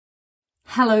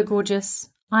Hello, gorgeous.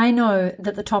 I know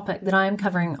that the topic that I am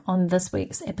covering on this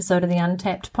week's episode of the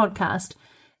Untapped podcast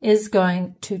is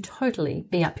going to totally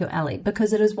be up your alley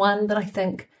because it is one that I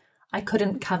think I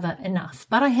couldn't cover enough.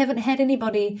 But I haven't had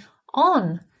anybody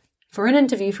on for an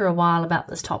interview for a while about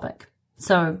this topic.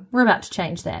 So we're about to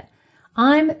change that.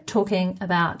 I'm talking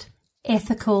about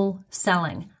ethical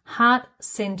selling,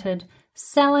 heart-centered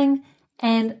selling,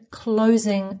 and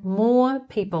closing more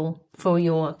people for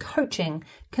your coaching,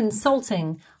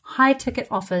 consulting, high-ticket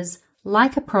offers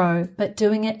like a pro, but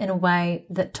doing it in a way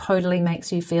that totally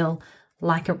makes you feel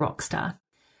like a rock star.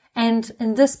 And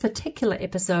in this particular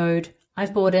episode,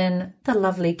 I've brought in the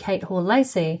lovely Kate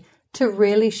Hall-Lacey to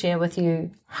really share with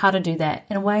you how to do that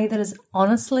in a way that is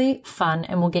honestly fun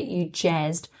and will get you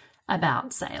jazzed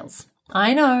about sales.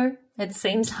 I know it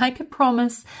seems like a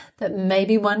promise that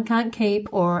maybe one can't keep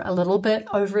or a little bit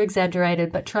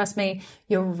over-exaggerated, but trust me,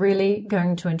 you're really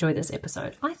going to enjoy this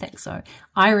episode. I think so.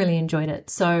 I really enjoyed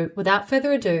it. So without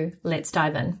further ado, let's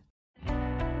dive in.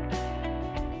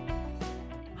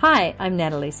 Hi, I'm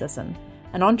Natalie Sisson,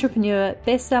 an entrepreneur,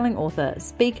 best-selling author,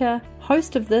 speaker,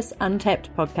 host of this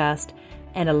Untapped podcast,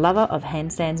 and a lover of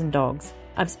handstands and dogs.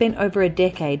 I've spent over a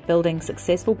decade building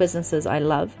successful businesses I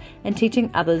love and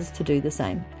teaching others to do the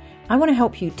same. I want to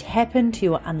help you tap into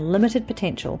your unlimited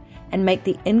potential and make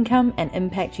the income and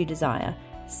impact you desire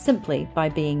simply by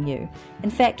being you. In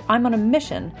fact, I'm on a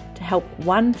mission to help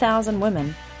 1,000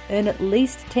 women earn at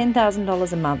least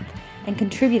 $10,000 a month and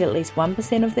contribute at least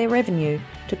 1% of their revenue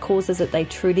to causes that they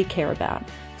truly care about,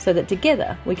 so that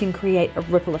together we can create a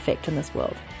ripple effect in this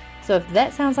world. So if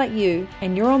that sounds like you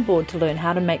and you're on board to learn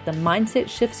how to make the mindset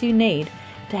shifts you need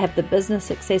to have the business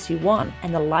success you want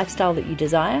and the lifestyle that you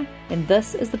desire, then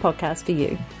this is the podcast for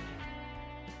you.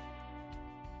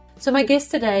 So my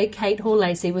guest today, Kate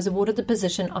Hall-Lacey, was awarded the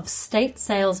position of State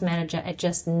Sales Manager at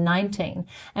just 19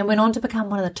 and went on to become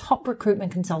one of the top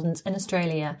recruitment consultants in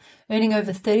Australia, earning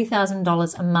over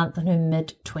 $30,000 a month in her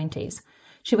mid-20s.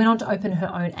 She went on to open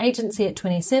her own agency at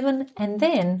 27 and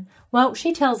then, well,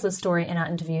 she tells this story in our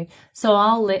interview, so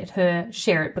I'll let her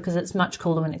share it because it's much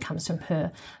cooler when it comes from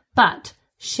her. But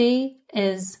she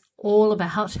is all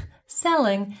about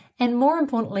selling and, more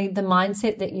importantly, the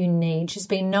mindset that you need. She's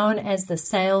been known as the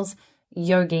sales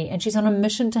yogi, and she's on a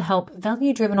mission to help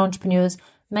value-driven entrepreneurs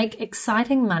make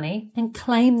exciting money and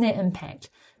claim their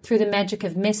impact through the magic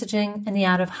of messaging and the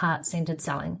art of heart-centered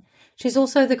selling. She's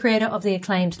also the creator of the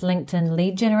acclaimed LinkedIn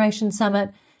Lead Generation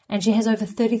Summit, and she has over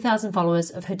 30,000 followers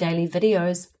of her daily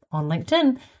videos on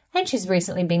LinkedIn, and she's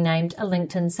recently been named a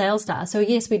LinkedIn Sales Star. So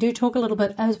yes, we do talk a little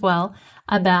bit as well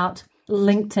about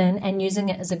LinkedIn and using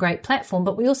it as a great platform,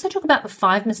 but we also talk about the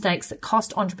 5 mistakes that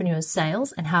cost entrepreneurs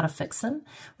sales and how to fix them.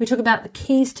 We talk about the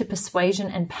keys to persuasion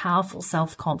and powerful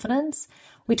self-confidence.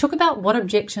 We talk about what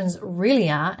objections really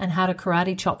are and how to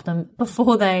karate chop them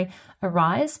before they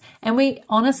arise. And we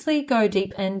honestly go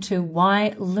deep into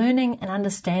why learning and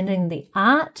understanding the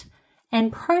art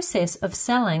and process of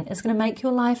selling is going to make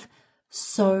your life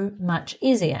so much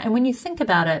easier. And when you think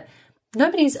about it,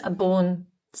 nobody's a born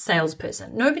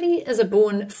salesperson. Nobody is a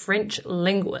born French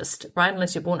linguist, right?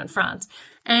 Unless you're born in France.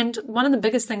 And one of the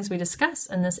biggest things we discuss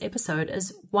in this episode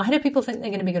is, why do people think they're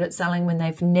going to be good at selling when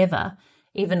they've never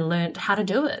even learned how to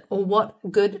do it, or what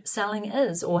good selling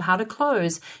is, or how to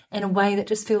close in a way that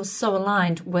just feels so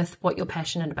aligned with what you're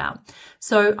passionate about.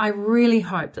 So I really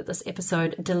hope that this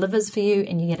episode delivers for you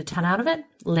and you get a ton out of it.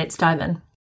 Let's dive in.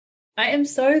 I am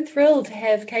so thrilled to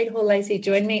have Kate Hall-Lacey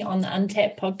join me on the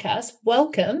Untapped podcast.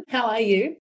 Welcome. How are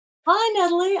you? Hi,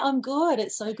 Natalie. I'm good.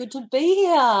 It's so good to be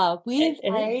here with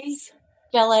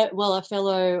a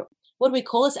fellow, what do we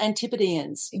call us?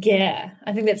 Antipodeans. Yeah,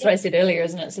 I think that's what I said earlier,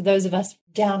 isn't it? So those of us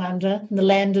down under, the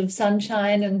land of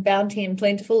sunshine and bounty and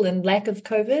plentiful and lack of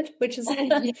COVID, which is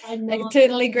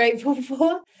eternally grateful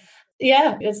for.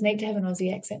 Yeah, it's neat to have an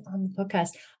Aussie accent on the podcast.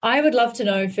 I would love to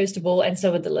know, first of all, and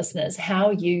so would the listeners, how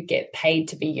you get paid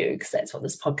to be you, because that's what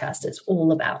this podcast is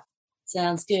all about.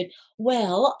 Sounds good.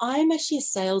 Well, I'm actually a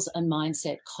sales and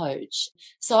mindset coach.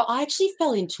 So I actually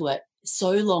fell into it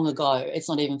so long ago. It's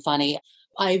not even funny.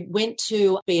 I went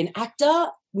to be an actor,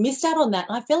 missed out on that.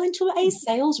 And I fell into a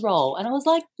sales role and I was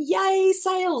like, yay,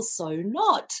 sales. So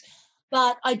not.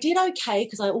 But I did okay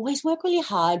because I always work really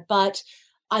hard. But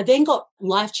I then got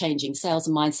life-changing sales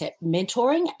and mindset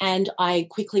mentoring, and I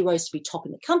quickly rose to be top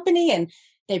in the company, and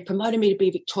they promoted me to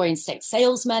be Victorian State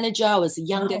Sales Manager. I was the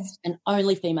youngest and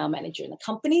only female manager in the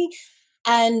company.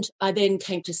 And I then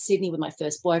came to Sydney with my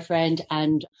first boyfriend,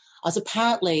 and I was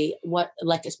apparently one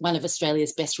of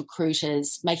Australia's best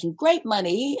recruiters, making great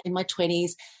money in my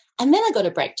 20s. And then I got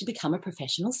a break to become a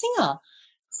professional singer.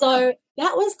 So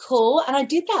that was cool. And I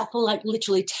did that for like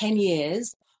literally 10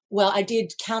 years. Well, I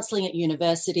did counseling at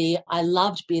university. I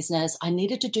loved business. I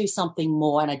needed to do something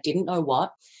more and I didn't know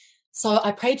what. So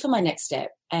I prayed for my next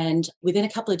step. And within a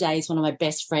couple of days, one of my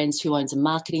best friends who owns a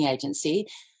marketing agency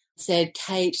said,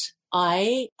 Kate,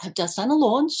 I have just done a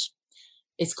launch.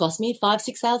 It's cost me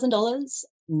 $5,000-$6,000.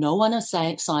 No one is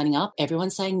signing up.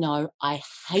 Everyone's saying no. I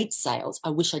hate sales. I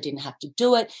wish I didn't have to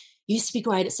do it. Used to be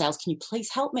great at sales. Can you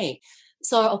please help me?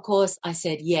 So, of course, I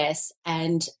said yes.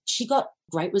 And she got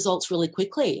great results really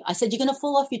quickly. I said, you're going to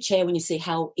fall off your chair when you see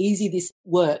how easy this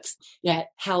works,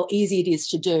 how easy it is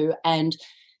to do. And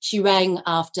she rang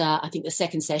after, I think, the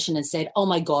second session and said, oh,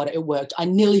 my God, it worked. I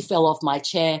nearly fell off my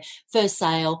chair. First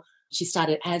sale. She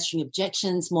started answering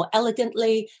objections more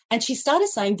elegantly. And she started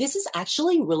saying, this is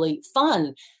actually really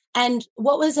fun. And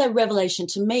what was a revelation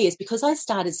to me is because I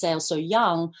started sales so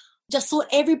young, just thought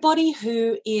everybody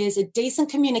who is a decent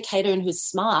communicator and who's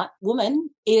smart woman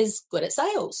is good at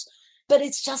sales. But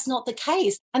it's just not the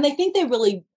case. And they think they're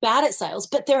really bad at sales,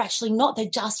 but they're actually not. They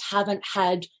just haven't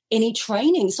had any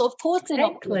training. So, of course, they're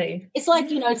not. It's like,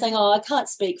 saying, oh, I can't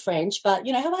speak French, but,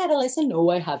 have I had a lesson? No,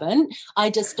 I haven't. I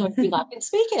just don't think I can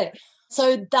speak it.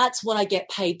 So that's what I get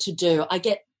paid to do. I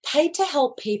get paid to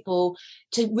help people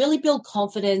to really build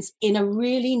confidence in a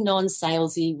really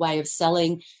non-salesy way of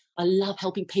selling. I love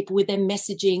helping people with their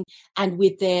messaging and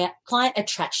with their client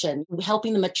attraction,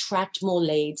 helping them attract more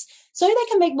leads so they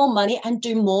can make more money and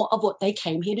do more of what they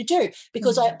came here to do.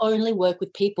 Because I only work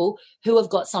with people who have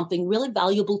got something really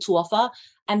valuable to offer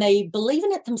and they believe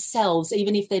in it themselves,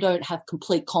 even if they don't have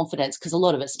complete confidence, because a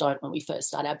lot of us don't when we first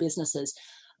start our businesses.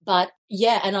 But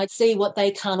yeah, and I see what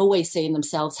they can't always see in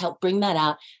themselves, help bring that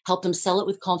out, help them sell it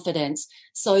with confidence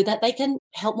so that they can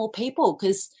help more people.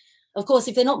 Because, of course,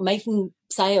 if they're not making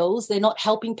sales, they're not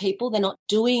helping people, they're not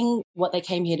doing what they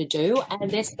came here to do, and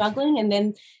they're struggling, and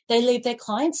then they leave their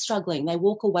clients struggling. They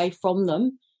walk away from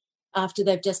them after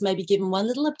they've just maybe given one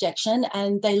little objection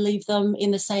and they leave them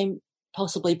in the same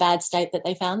possibly bad state that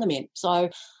they found them in. So,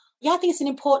 yeah, I think it's an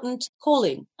important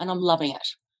calling and I'm loving it.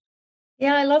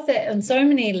 Yeah, I love that on so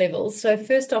many levels. So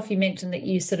first off, you mentioned that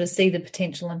you sort of see the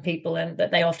potential in people and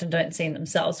that they often don't see in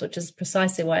themselves, which is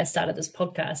precisely why I started this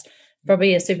podcast.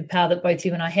 Probably a superpower that both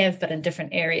you and I have, but in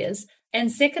different areas.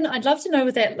 And second, I'd love to know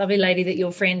with that lovely lady that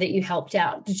your friend that you helped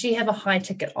out, did she have a high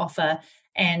ticket offer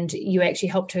and you actually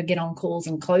helped her get on calls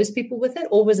and close people with it?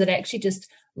 Or was it actually just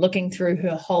looking through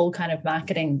her whole kind of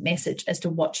marketing message as to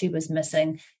what she was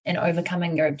missing and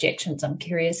overcoming their objections? I'm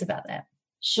curious about that.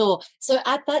 Sure. So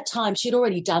at that time, she'd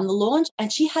already done the launch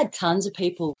and she had tons of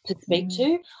people to speak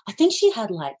to. I think she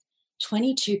had like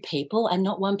 22 people and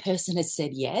not one person had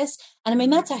said yes. And I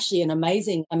mean, that's actually an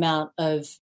amazing amount of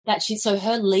that. So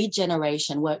her lead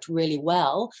generation worked really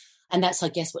well. And that's, I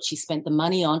guess, what she spent the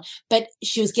money on. But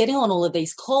she was getting on all of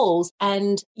these calls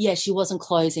and, yeah, she wasn't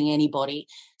closing anybody.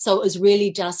 So it was really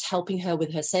just helping her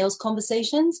with her sales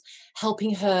conversations,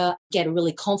 helping her get a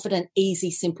really confident,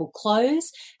 easy, simple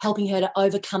close, helping her to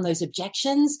overcome those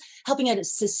objections, helping her to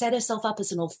set herself up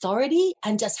as an authority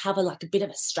and just have a bit of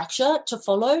a structure to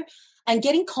follow and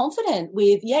getting confident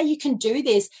with, yeah, you can do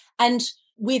this. And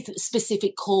with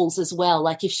specific calls as well.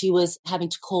 Like if she was having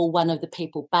to call one of the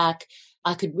people back,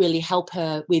 I could really help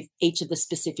her with each of the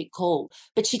specific call.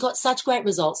 But she got such great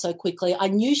results so quickly. I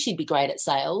knew she'd be great at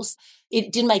sales.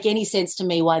 It didn't make any sense to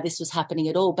me why this was happening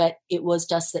at all, but it was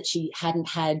just that she hadn't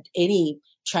had any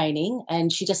training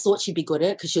and she just thought she'd be good at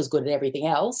it because she was good at everything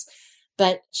else.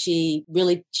 But she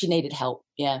needed help.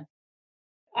 Yeah.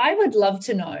 I would love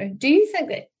to know, do you think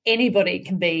that anybody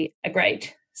can be a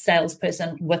great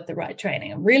salesperson with the right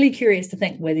training? I'm really curious to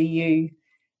think whether you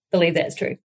believe that's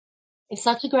true. It's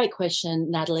such a great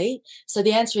question, Natalie. So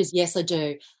the answer is yes, I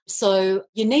do. So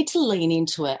you need to lean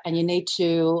into it and you need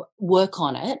to work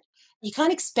on it. You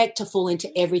can't expect to fall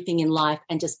into everything in life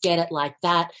and just get it like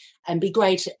that and be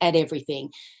great at everything.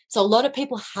 So a lot of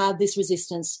people have this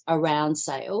resistance around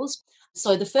sales.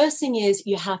 So the first thing is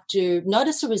you have to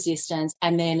notice a resistance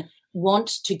and then want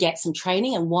to get some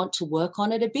training and want to work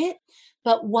on it a bit.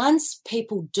 But once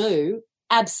people do,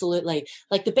 absolutely.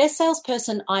 Like the best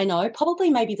salesperson I know, probably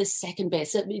maybe the second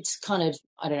best. It's kind of,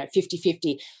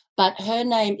 50-50. But her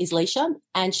name is Leisha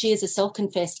and she is a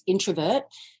self-confessed introvert.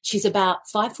 She's about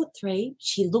 5'3".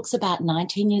 She looks about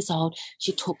 19 years old.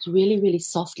 She talks really, really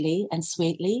softly and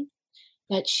sweetly.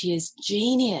 But she is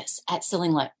genius at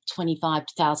selling like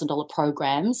 $25,000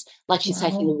 programs, like she's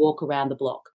taking a walk around the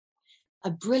block. A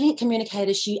brilliant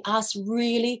communicator. She asks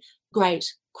really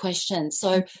great questions.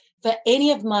 So for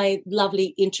any of my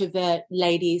lovely introvert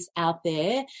ladies out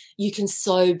there, you can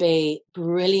so be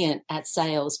brilliant at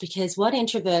sales, because what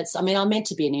introverts, I mean, I'm meant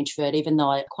to be an introvert, even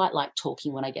though I quite like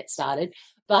talking when I get started.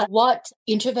 But what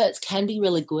introverts can be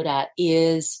really good at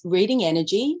is reading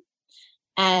energy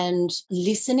and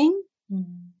listening,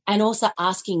 and also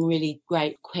asking really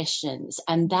great questions.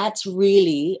 And that's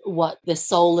really what the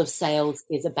soul of sales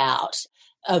is about,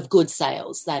 of good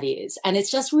sales, that is. And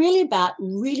it's just really about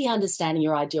really understanding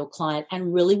your ideal client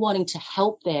and really wanting to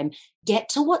help them get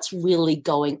to what's really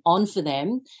going on for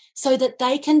them, so that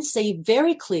they can see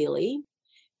very clearly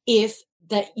if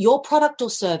that your product or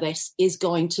service is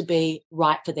going to be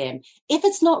right for them. If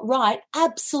it's not right,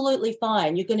 absolutely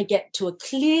fine. You're going to get to a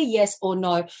clear yes or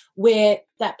no, where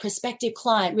that prospective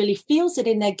client really feels it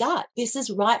in their gut. This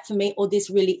is right for me, or this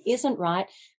really isn't right.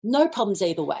 No problems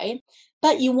either way.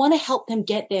 But you want to help them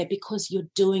get there because you're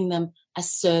doing them a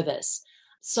service.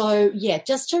 So, yeah,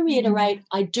 just to reiterate,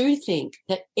 I do think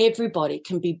that everybody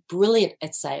can be brilliant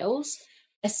at sales,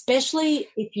 especially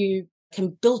if you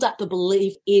can build up the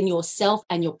belief in yourself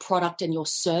and your product and your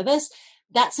service.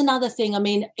 That's another thing. I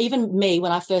mean, even me,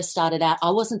 when I first started out, I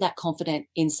wasn't that confident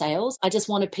in sales. I just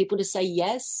wanted people to say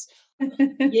yes.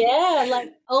 Yeah,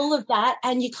 like all of that.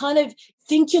 And you kind of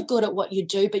think you're good at what you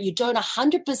do, but you don't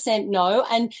 100% know.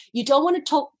 And you don't want to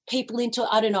talk people into,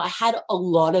 I don't know, I had a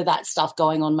lot of that stuff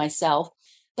going on myself.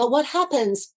 But what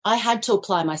happens, I had to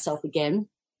apply myself again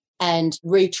and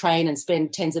retrain and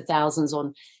spend tens of thousands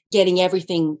on getting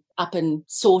everything up and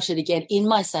sorted again in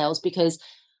my sales, because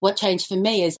what changed for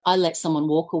me is I let someone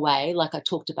walk away, like I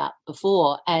talked about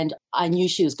before, and I knew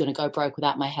she was going to go broke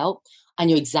without my help. I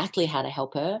knew exactly how to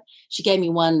help her. She gave me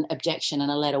one objection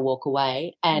and I let her walk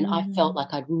away, and I felt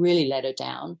like I'd really let her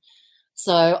down.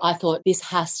 So I thought, this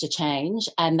has to change.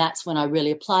 And that's when I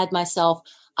really applied myself.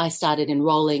 I started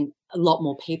enrolling a lot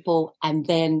more people, and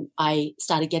then I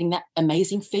started getting that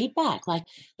amazing feedback, like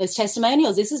those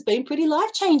testimonials. This has been pretty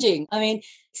life-changing. I mean,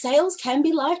 sales can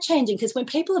be life-changing, because when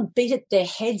people have beat their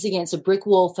heads against a brick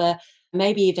wall for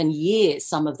maybe even years,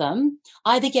 some of them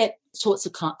either get sorts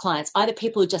of clients, either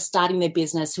people who are just starting their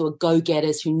business, who are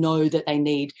go-getters, who know that they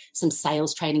need some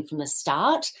sales training from the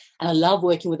start. And I love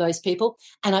working with those people.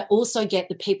 And I also get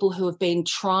the people who have been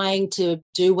trying to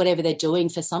do whatever they're doing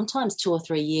for sometimes 2 or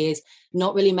 3 years,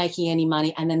 not really making any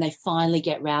money, and then they finally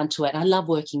get round to it. And I love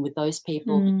working with those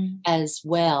people as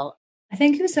well. I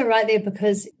think you're so right there,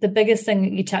 because the biggest thing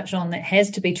that you touch on that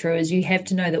has to be true is you have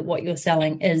to know that what you're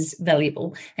selling is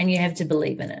valuable, and you have to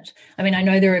believe in it. I mean, I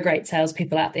know there are great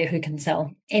salespeople out there who can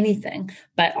sell anything,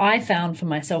 but I found for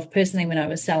myself personally, when I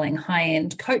was selling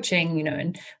high-end coaching,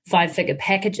 in 5-figure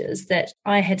packages, that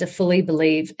I had to fully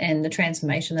believe in the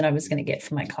transformation that I was going to get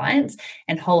for my clients,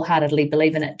 and wholeheartedly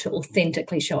believe in it to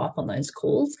authentically show up on those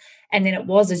calls. And then it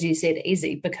was, as you said,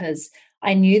 easy, because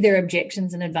I knew their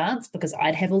objections in advance, because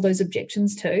I'd have all those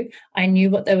objections too. I knew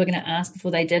what they were going to ask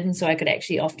before they did. And so I could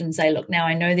actually often say, look, now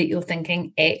I know that you're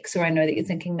thinking X, or I know that you're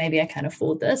thinking maybe I can't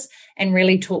afford this, and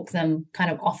really talk them kind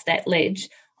of off that ledge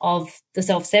of the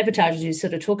self-sabotage you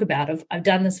sort of talk about, of I've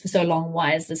done this for so long,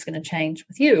 why is this going to change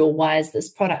with you? Or why is this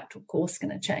product or course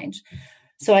going to change?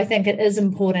 So I think it is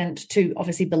important to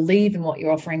obviously believe in what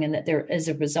you're offering and that there is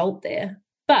a result there.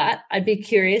 But I'd be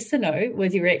curious to know,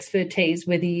 with your expertise,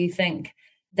 whether you think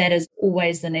that is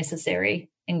always the necessary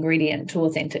ingredient to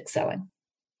authentic selling.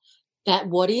 That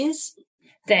what is?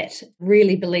 That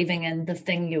really believing in the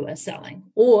thing you are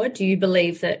selling. Or do you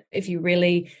believe that if you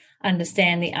really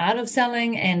understand the art of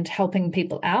selling and helping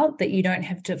people out, that you don't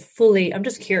have to fully, I'm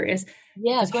just curious,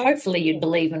 because hopefully you'd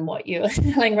believe in what you're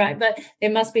selling, right? But there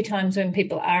must be times when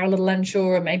people are a little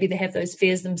unsure, or maybe they have those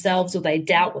fears themselves, or they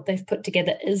doubt what they've put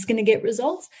together is going to get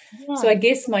results. Yeah. So I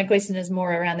guess my question is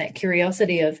more around that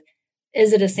curiosity of,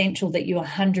 is it essential that you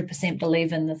 100%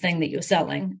 believe in the thing that you're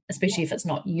selling, especially if it's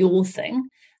not your thing?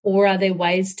 Or are there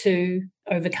ways to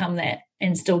overcome that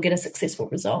and still get a successful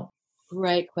result?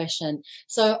 Great question.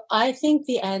 So I think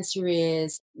the answer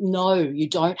is no, you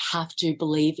don't have to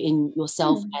believe in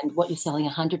yourself and what you're selling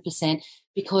 100%,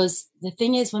 because the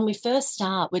thing is, when we first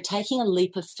start, we're taking a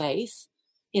leap of faith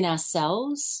in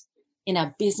ourselves, in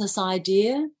our business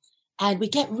idea, and we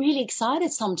get really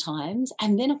excited sometimes.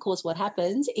 And then, of course, what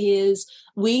happens is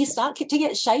we start to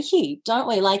get shaky, don't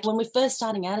we? Like when we're first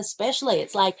starting out especially,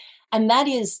 it's like, and that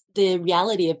is the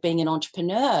reality of being an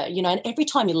entrepreneur, and every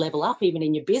time you level up, even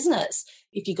in your business,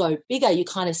 if you go bigger, you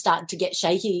kind of start to get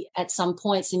shaky at some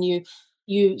points, and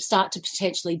you start to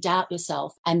potentially doubt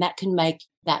yourself, and that can make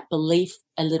that belief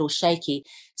a little shaky.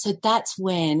 So that's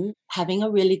when having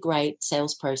a really great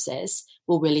sales process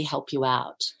will really help you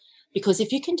out. Because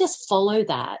if you can just follow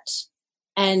that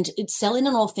and sell in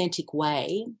an authentic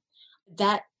way,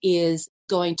 that is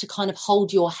going to kind of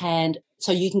hold your hand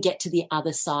so you can get to the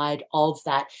other side of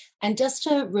that. And just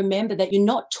to remember that you're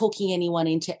not talking anyone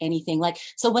into anything. Like,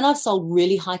 so when I've sold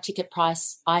really high ticket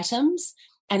price items,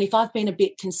 and if I've been a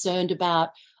bit concerned about,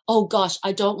 oh gosh,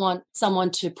 I don't want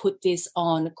someone to put this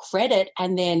on credit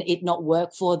and then it not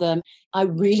work for them. I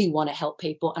really want to help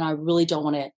people, and I really don't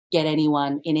want to get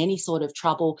anyone in any sort of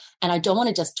trouble. And I don't want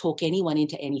to just talk anyone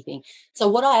into anything. So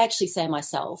what I actually say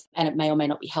myself, and it may or may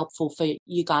not be helpful for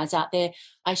you guys out there,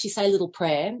 I actually say a little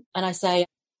prayer, and I say,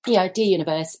 dear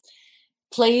universe,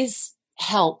 please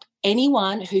help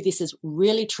anyone who this is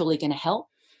really, truly going to help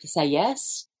to say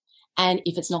yes. And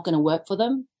if it's not going to work for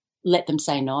them, let them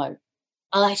say no.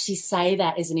 I'll actually say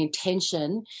that as an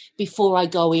intention before I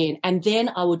go in. And then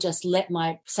I will just let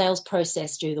my sales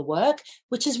process do the work,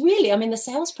 which is really, I mean, the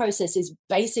sales process is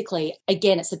basically,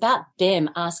 again, it's about them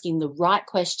asking the right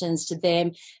questions to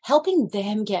them, helping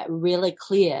them get really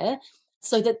clear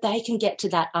so that they can get to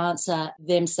that answer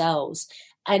themselves.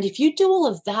 And if you do all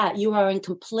of that, you are in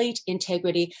complete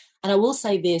integrity. And I will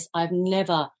say this, I've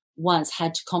never once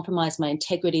had to compromise my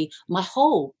integrity my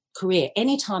whole career,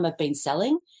 anytime I've been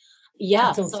selling.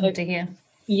 Yeah. That's awesome to hear.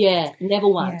 Yeah, never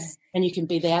once. Yeah. And you can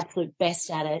be the absolute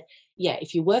best at it. Yeah,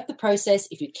 if you work the process,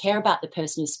 if you care about the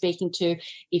person you're speaking to,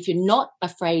 if you're not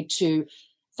afraid to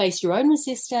face your own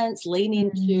resistance, lean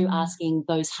into asking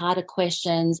those harder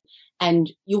questions, and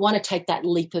you want to take that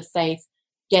leap of faith,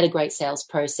 get a great sales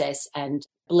process and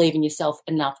believe in yourself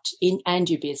enough and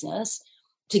your business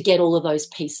to get all of those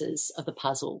pieces of the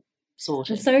puzzle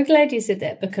sorted. I'm so glad you said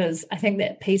that, because I think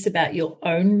that piece about your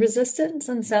own resistance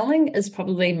in selling is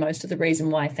probably most of the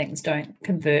reason why things don't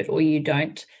convert, or you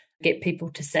don't get people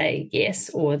to say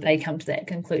yes, or they come to that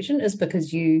conclusion, is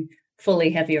because you fully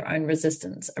have your own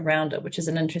resistance around it, which is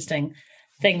an interesting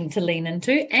thing to lean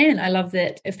into. And I love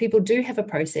that if people do have a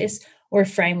process or a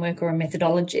framework or a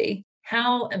methodology,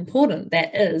 how important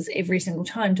that is every single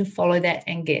time to follow that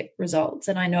and get results.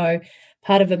 And I know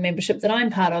part of a membership that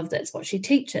I'm part of, that's what she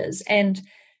teaches. And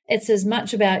it's as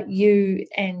much about you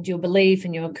and your belief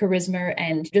and your charisma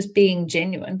and just being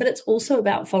genuine, but it's also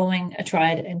about following a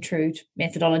tried and true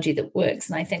methodology that works.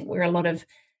 And I think where a lot of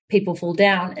people fall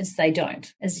down is they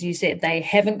don't. As you said, they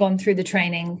haven't gone through the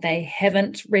training, they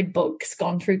haven't read books,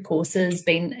 gone through courses,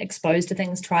 been exposed to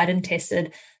things, tried and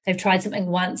tested. They've tried something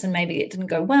once and maybe it didn't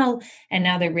go well, and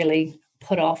now they're really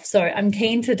put off. So I'm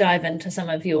keen to dive into some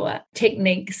of your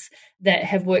techniques that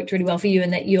have worked really well for you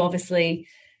and that you obviously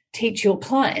teach your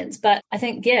clients. But I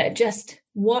think, just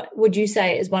what would you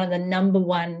say is one of the number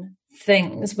one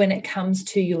things when it comes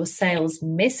to your sales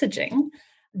messaging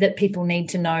that people need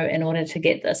to know in order to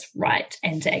get this right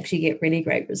and to actually get really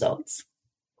great results?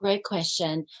 Great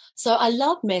question. So I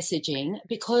love messaging,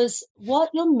 because what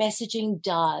your messaging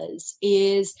does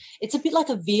is it's a bit like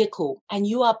a vehicle, and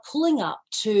you are pulling up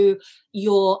to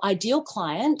your ideal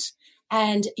client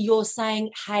and you're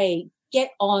saying, hey,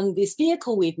 get on this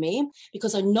vehicle with me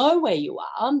because I know where you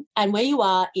are, and where you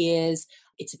are is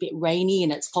it's a bit rainy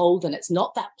and it's cold and it's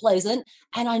not that pleasant,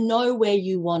 and I know where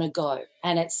you want to go,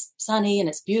 and it's sunny and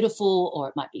it's beautiful, or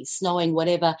it might be snowing,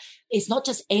 whatever. It's not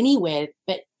just anywhere,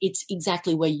 but it's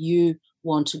exactly where you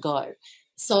want to go.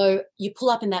 So you pull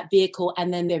up in that vehicle,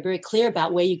 and then they're very clear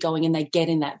about where you're going, and they get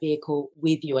in that vehicle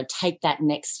with you and take that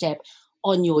next step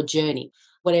on your journey.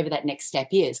 Whatever that next step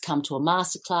is, come to a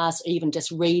masterclass, or even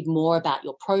just read more about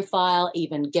your profile,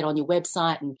 even get on your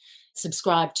website and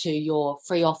subscribe to your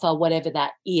free offer, whatever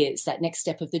that is, that next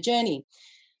step of the journey.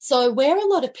 So where a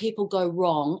lot of people go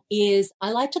wrong is,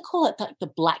 I like to call it like the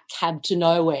black cab to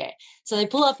nowhere. So they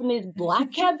pull up in this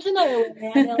black cab to nowhere,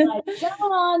 and they're like, come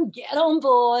on, get on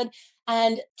board.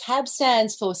 And CAB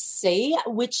stands for C,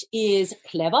 which is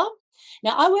clever.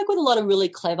 Now, I work with a lot of really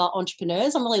clever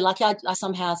entrepreneurs. I'm really lucky. I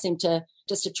somehow seem to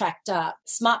just attract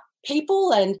smart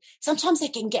people, and sometimes they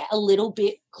can get a little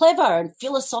bit clever and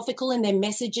philosophical in their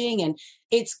messaging, and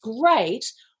it's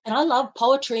great. And I love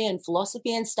poetry and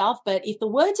philosophy and stuff, but if the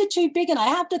words are too big and I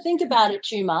have to think about it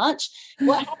too much,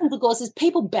 what happens, of course, is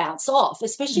people bounce off,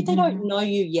 especially if they don't know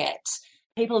you yet.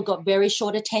 People have got very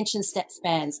short attention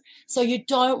spans. So you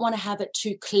don't want to have it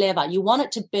too clever. You want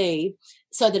it to be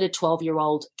so that a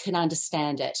 12-year-old can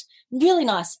understand it. Really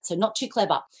nice, so not too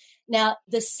clever. Now,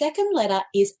 the second letter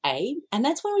is A, and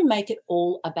that's when we make it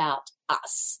all about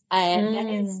us. And that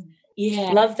is,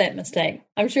 Yeah. Love that mistake.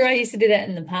 I'm sure I used to do that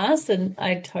in the past, and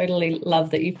I totally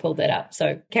love that you've pulled that up.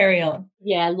 So carry on.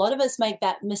 Yeah, a lot of us make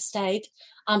that mistake.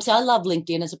 So I love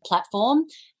LinkedIn as a platform.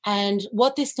 And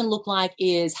what this can look like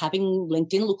is having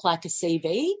LinkedIn look like a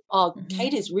CV. Oh,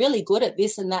 Kate is really good at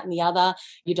this and that and the other.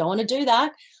 You don't want to do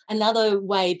that. Another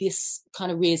way this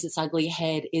kind of rears its ugly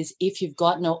head is if you've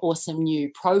got an awesome new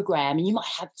program and you might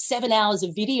have 7 hours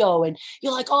of video and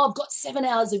you're like, oh, I've got 7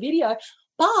 hours of video.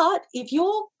 But if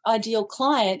your ideal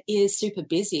client is super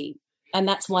busy and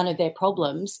that's one of their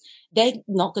problems, they're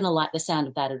not going to like the sound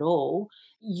of that at all.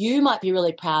 You might be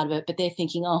really proud of it, but they're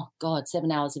thinking, oh, God,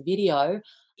 7 hours of video.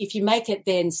 If you make it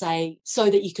then say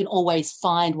so that you can always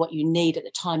find what you need at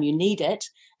the time you need it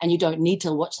and you don't need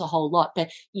to watch the whole lot, but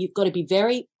you've got to be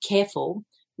very careful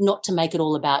not to make it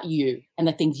all about you and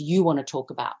the things you want to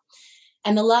talk about.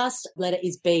 And the last letter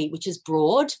is B, which is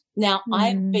broad. Now,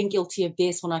 I've been guilty of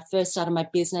this when I first started my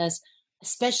business,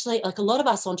 especially like a lot of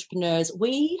us entrepreneurs,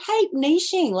 we hate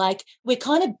niching. Like we're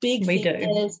kind of big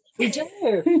thinkers. We do.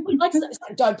 We like,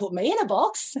 don't put me in a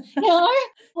box. You know,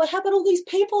 what happened to all these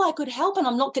people I could help and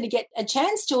I'm not going to get a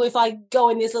chance to if I go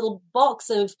in this little box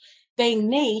of being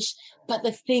niche. But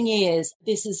the thing is,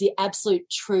 this is the absolute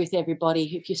truth,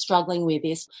 everybody. If you're struggling with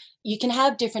this, you can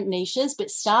have different niches, but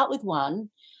start with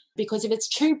one. Because if it's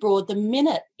too broad, the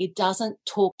minute it doesn't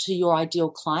talk to your ideal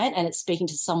client and it's speaking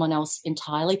to someone else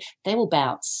entirely, they will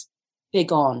bounce. They're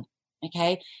gone.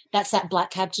 Okay. That's that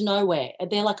black cab to nowhere. And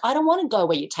they're like, I don't want to go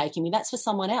where you're taking me. That's for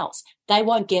someone else. They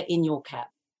won't get in your cab.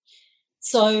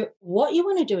 So what you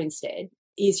want to do instead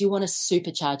is you want to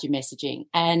supercharge your messaging,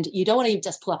 and you don't want to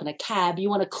just pull up in a cab. You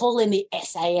want to call in the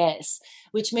SAS,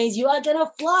 which means you are going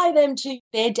to fly them to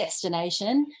their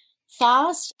destination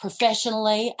fast,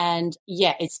 professionally, and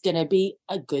yeah, it's going to be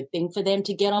a good thing for them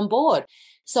to get on board.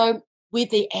 So with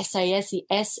the SAS, the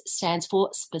S stands for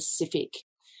specific.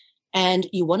 And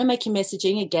you want to make your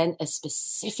messaging, again, as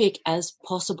specific as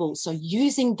possible. So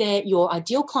using your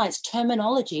ideal client's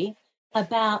terminology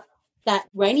about that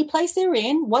rainy place they're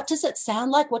in, what does it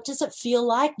sound like? What does it feel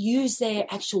like? Use their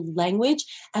actual language.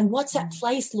 And what's that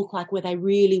place look like where they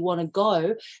really want to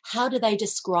go? How do they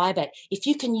describe it? If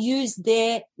you can use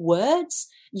their words,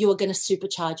 you are going to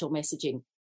supercharge your messaging.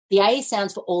 The A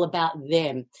stands for all about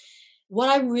them. What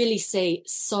I really see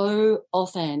so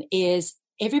often is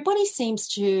everybody seems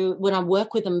to, when I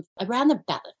work with them around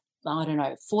about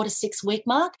 4 to 6 week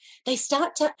mark, they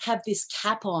start to have this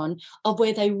cap on of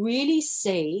where they really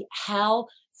see how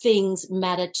things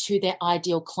matter to their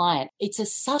ideal client. It's a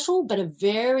subtle but a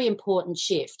very important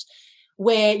shift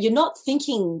where you're not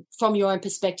thinking from your own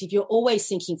perspective, you're always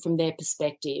thinking from their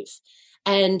perspective.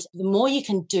 And the more you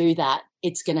can do that,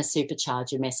 it's going to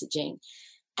supercharge your messaging.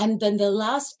 And then the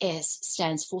last S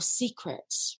stands for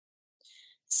secrets.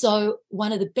 So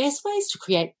one of the best ways to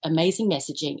create amazing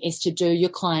messaging is to do your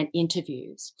client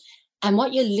interviews. And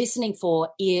what you're listening for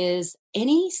is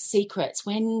any secrets.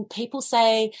 When people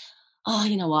say, oh,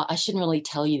 you know what, I shouldn't really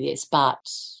tell you this, but,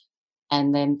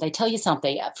 and then they tell you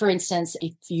something. For instance,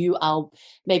 if you are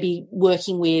maybe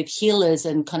working with healers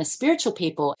and kind of spiritual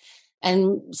people,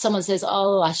 and someone says,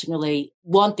 oh, I shouldn't really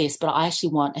want this, but I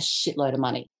actually want a shitload of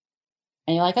money.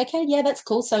 And you're like, okay, yeah, that's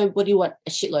cool. So what do you want a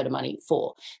shitload of money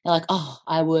for? They're like, oh,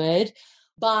 I would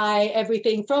buy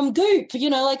everything from Goop, you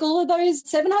know, like all of those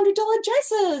 $700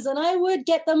 dresses. And I would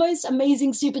get the most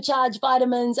amazing supercharged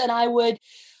vitamins. And I would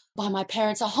buy my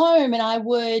parents a home. And I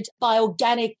would buy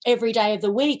organic every day of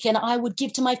the week. And I would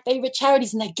give to my favorite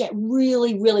charities. And they get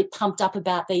really, really pumped up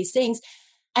about these things.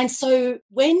 And so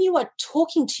when you are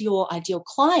talking to your ideal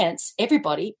clients,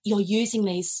 everybody, you're using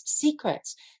these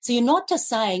secrets. So you're not just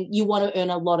saying you want to earn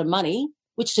a lot of money,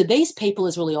 which to these people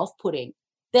is really off-putting.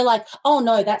 They're like, oh,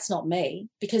 no, that's not me,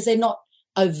 because they're not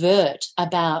overt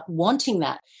about wanting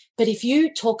that. But if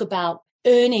you talk about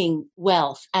earning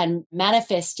wealth and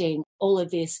manifesting all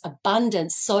of this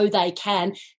abundance so they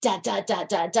can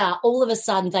all of a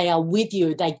sudden they are with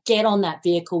you. They get on that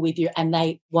vehicle with you and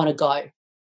they want to go.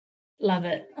 Love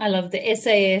it. I love the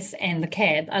SAS and the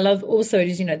CAB. I love also,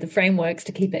 just, the frameworks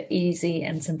to keep it easy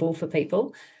and simple for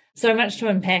people. So much to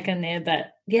unpack in there,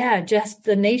 but yeah, just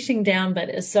the niching down bit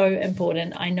is so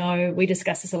important. I know we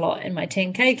discuss this a lot in my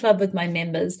 10K club with my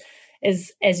members,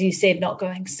 is, as you said, not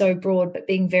going so broad, but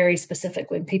being very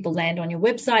specific when people land on your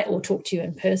website or talk to you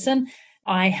in person.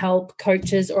 I help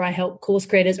coaches, or I help course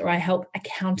creators, or I help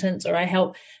accountants, or I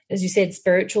help, as you said,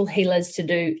 spiritual healers to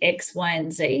do X, Y,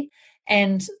 and Z.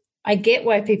 And I get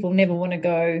why people never want to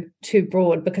go too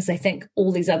broad, because they think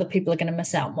all these other people are going to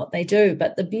miss out on what they do.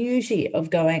 But the beauty of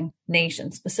going niche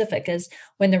and specific is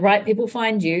when the right people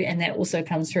find you, and that also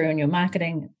comes through in your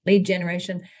marketing, lead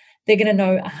generation, they're going to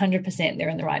know 100% they're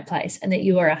in the right place and that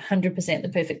you are 100% the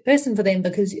perfect person for them,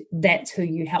 because that's who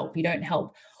you help. You don't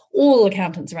help all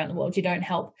accountants around the world. You don't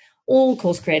help all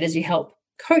course creators. You help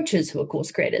coaches who are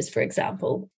course creators, for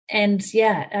example. And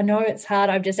yeah, I know it's hard.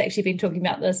 I've just actually been talking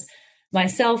about this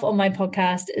myself on my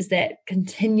podcast, is that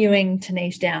continuing to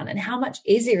niche down and how much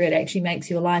easier it actually makes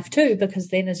your life too, because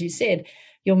then, as you said,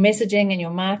 your messaging and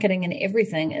your marketing and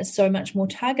everything is so much more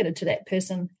targeted to that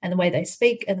person and the way they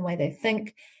speak and the way they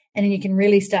think. And then you can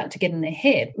really start to get in their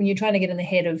head. When you're trying to get in the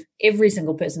head of every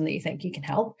single person that you think you can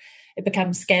help, it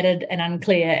becomes scattered and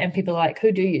unclear, and people are like,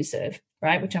 who do you serve,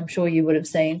 right? Which I'm sure you would have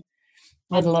seen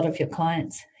with a lot of your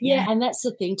clients. Yeah, and that's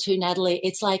the thing too, Natalie.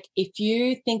 It's like, if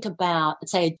you think about,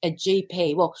 say, a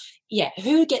GP, well, yeah,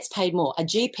 who gets paid more, a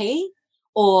GP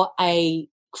or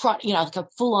like a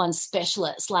full-on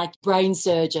specialist, like brain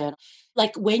surgeon?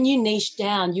 Like, when you niche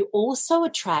down, you also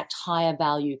attract higher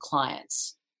value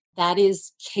clients. That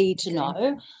is key to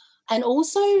know. And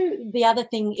also the other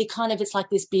thing, it's like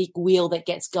this big wheel that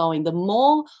gets going. The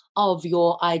more of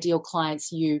your ideal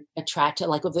clients you attract,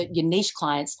 like of your niche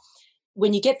clients,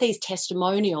 when you get these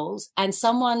testimonials and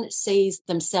someone sees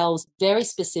themselves very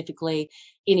specifically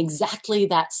in exactly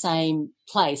that same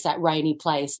place, that rainy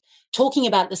place, talking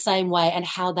about it the same way and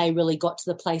how they really got to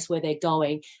the place where they're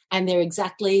going, and they're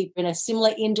exactly in a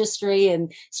similar industry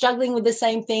and struggling with the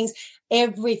same things,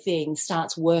 everything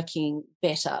starts working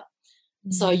better.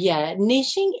 Mm-hmm. So yeah,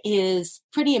 niching is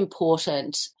pretty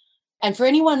important. And for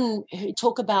anyone who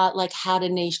talk about like how to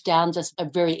niche down, just a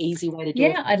very easy way to do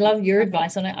it. Yeah, I'd love your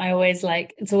advice on it. I always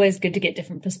it's always good to get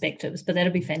different perspectives, but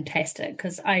that'll be fantastic,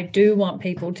 because I do want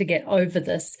people to get over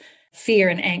this fear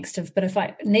and angst of, but if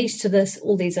I niche to this,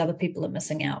 all these other people are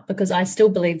missing out, because I still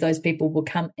believe those people will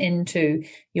come into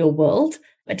your world.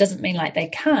 It doesn't mean like they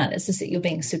can't. It's just that you're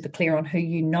being super clear on who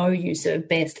you know you serve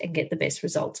best and get the best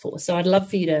results for. So I'd love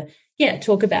for you to,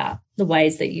 talk about the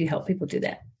ways that you help people do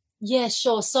that. Yeah,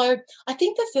 sure. So I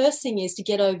think the first thing is to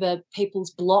get over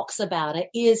people's blocks about it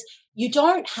is you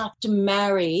don't have to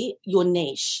marry your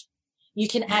niche. You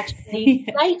can actually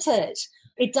date it.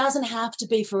 It doesn't have to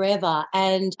be forever.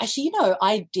 And actually,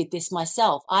 I did this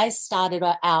myself. I started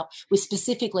out with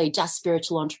specifically just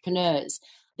spiritual entrepreneurs.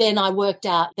 Then I worked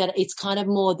out that it's kind of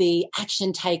more the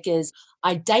action takers.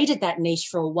 I dated that niche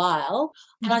for a while,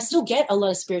 and I still get a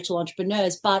lot of spiritual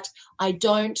entrepreneurs, but I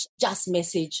don't just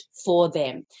message for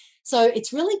them. So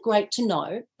it's really great to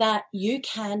know that you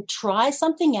can try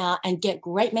something out and get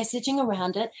great messaging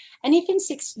around it. And if in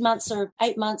 6 months or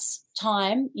 8 months'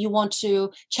 time you want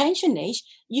to change your niche,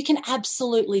 you can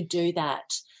absolutely do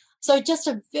that. So just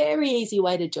a very easy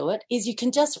way to do it is you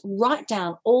can just write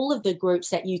down all of the groups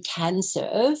that you can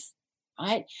serve,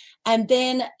 right? And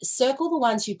then circle the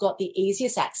ones you've got the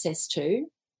easiest access to.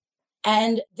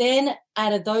 And then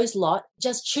out of those lot,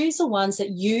 just choose the ones that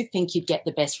you think you'd get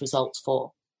the best results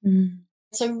for.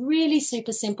 So really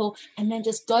super simple, and then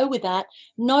just go with that.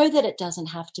 Know that it doesn't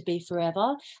have to be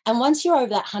forever. And once you're over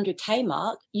that 100K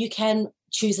mark, you can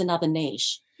choose another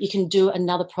niche. You can do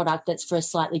another product that's for a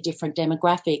slightly different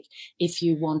demographic if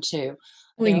you want to.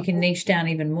 Well, you can niche down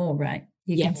even more, right?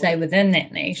 You can say within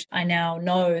that niche, I now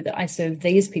know that I serve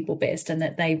these people best and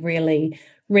that they really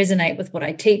resonate with what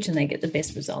I teach and they get the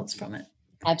best results from it.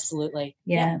 Absolutely.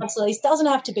 Yeah. Absolutely. It doesn't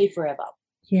have to be forever.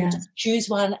 Yeah. You just choose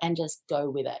one and just go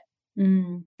with it.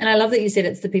 And I love that you said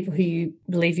it's the people who you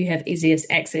believe you have easiest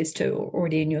access to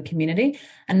already in your community.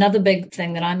 Another big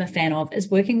thing that I'm a fan of is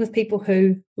working with people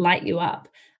who light you up.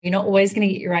 You're not always going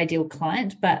to get your ideal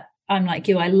client, but I'm like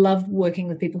you. I love working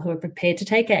with people who are prepared to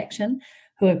take action,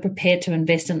 who are prepared to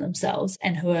invest in themselves,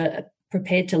 and who are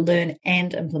prepared to learn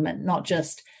and implement, not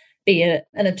just be an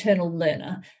eternal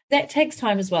learner. That takes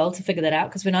time as well to figure that out,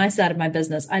 because when I started my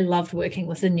business, I loved working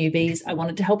with the newbies. I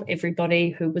wanted to help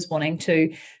everybody who was wanting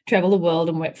to travel the world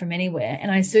and work from anywhere. And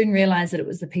I soon realized that it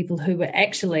was the people who were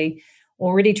actually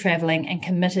already traveling and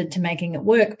committed to making it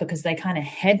work because they kind of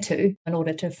had to in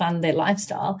order to fund their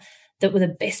lifestyle, that were the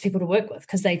best people to work with,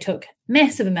 because they took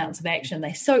massive amounts of action.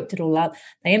 They soaked it all up,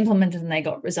 they implemented and they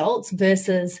got results,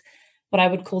 versus what I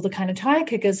would call the kind of tire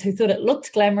kickers who thought it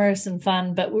looked glamorous and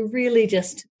fun, but were really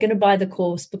just going to buy the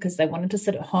course because they wanted to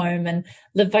sit at home and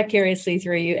live vicariously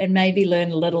through you and maybe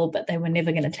learn a little, but they were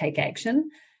never going to take action.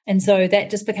 And so that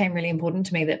just became really important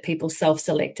to me, that people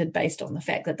self-selected based on the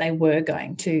fact that they were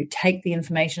going to take the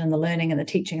information and the learning and the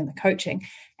teaching and the coaching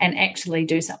and actually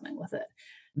do something with it.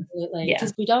 Absolutely.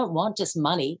 Because we don't want just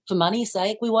money for money's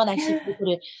sake. We want actually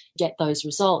people to get those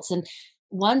results. And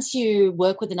once you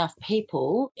work with enough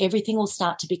people, everything will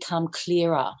start to become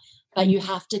clearer. But you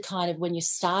have to kind of, when you're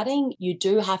starting, you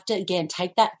do have to, again,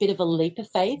 take that bit of a leap of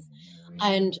faith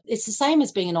And it's the same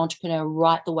as being an entrepreneur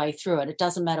right the way through it. It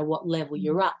doesn't matter what level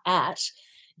you're at.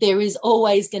 There is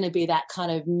always going to be that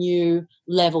kind of new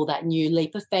level, that new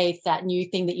leap of faith, that new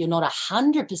thing that you're not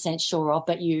 100% sure of,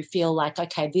 but you feel like,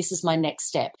 okay, this is my next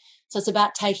step. So it's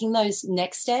about taking those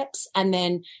next steps, and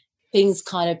then things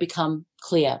kind of become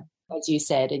clear, as you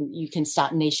said, and you can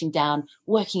start niching down,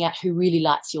 working out who really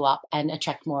lights you up and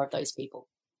attract more of those people.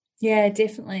 Yeah,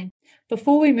 definitely.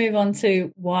 Before we move on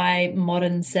to why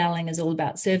modern selling is all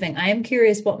about serving, I am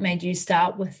curious what made you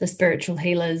start with the spiritual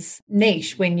healers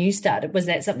niche when you started. Was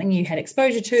that something you had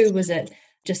exposure to? Was it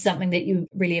just something that you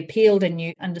really appealed and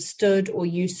you understood, or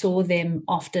you saw them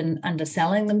often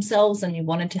underselling themselves and you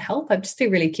wanted to help? I'd just be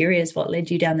really curious what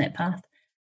led you down that path.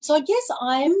 So I guess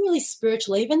I'm really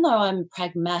spiritual, even though I'm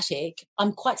pragmatic.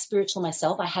 I'm quite spiritual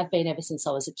myself. I have been ever since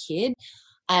I was a kid.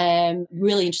 I'm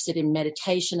really interested in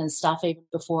meditation and stuff even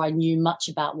before I knew much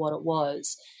about what it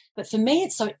was. But for me,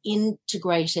 it's so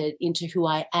integrated into who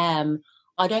I am.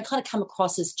 I don't kind of come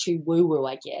across as too woo-woo,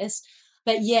 I guess.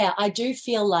 But yeah, I do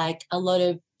feel like a lot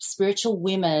of spiritual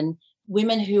women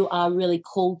who are really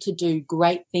called to do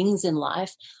great things in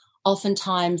life,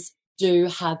 oftentimes do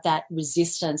have that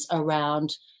resistance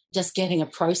around just getting a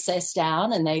process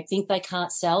down, and they think they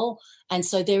can't sell. And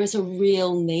so there is a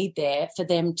real need there for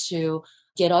them to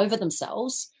get over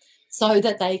themselves so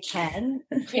that they can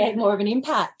create more of an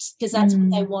impact, because that's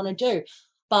what they want to do.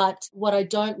 But what I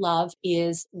don't love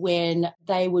is when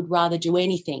they would rather do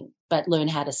anything but learn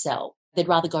how to sell. They'd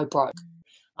rather go broke.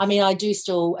 I mean, I do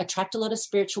still attract a lot of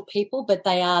spiritual people, but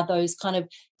they are those kind of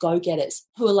go-getters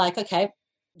who are like, okay,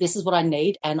 this is what I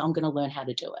need and I'm going to learn how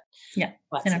to do it. Yeah.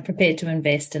 Right. And I'm prepared to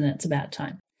invest, and it's about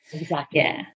time. Exactly.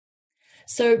 Yeah.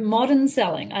 So modern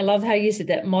selling, I love how you said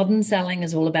that modern selling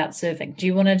is all about serving. Do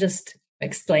you want to just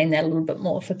explain that a little bit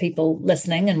more for people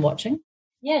listening and watching?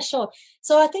 Yeah, sure.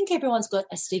 So I think everyone's got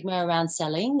a stigma around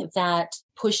selling that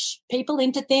push people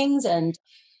into things and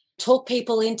talk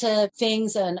people into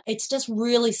things. And it's just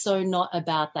really so not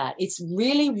about that. It's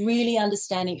really, really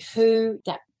understanding who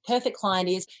that perfect client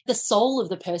is, the soul of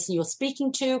the person you're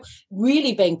speaking to,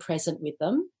 really being present with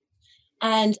them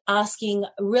and asking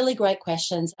really great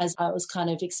questions, as I was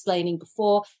kind of explaining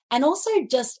before. And also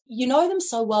just, you know them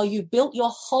so well, you've built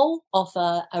your whole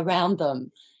offer around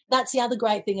them. That's the other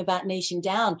great thing about niching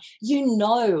down. You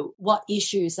know what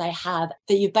issues they have,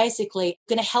 that you're basically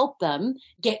going to help them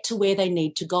get to where they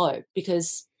need to go,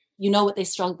 because you know what they're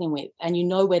struggling with and you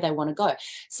know where they want to go.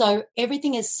 So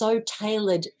everything is so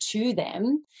tailored to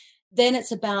them. Then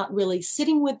it's about really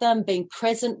sitting with them, being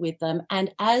present with them.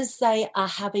 And as they are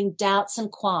having doubts and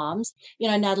qualms, you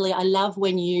know, Natalie, I love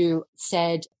when you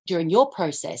said during your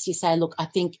process, you say, look, I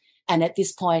think, and at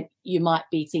this point you might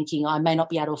be thinking, I may not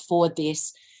be able to afford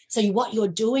this. So what you're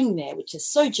doing there, which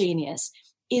is so genius,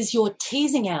 is you're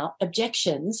teasing out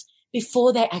objections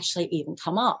before they actually even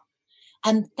come up.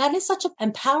 And that is such an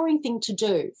empowering thing to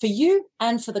do for you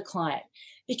and for the client,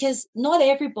 because not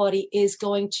everybody is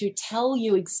going to tell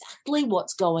you exactly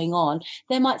what's going on.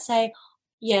 They might say,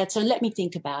 yeah, so let me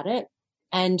think about it.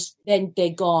 And then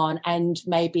they're gone, and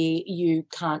maybe you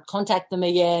can't contact them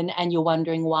again and you're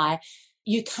wondering why.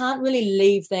 You can't really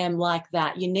leave them like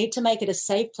that. You need to make it a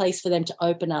safe place for them to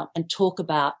open up and talk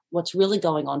about what's really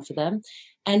going on for them,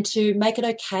 and to make it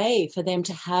okay for them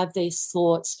to have these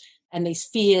thoughts and these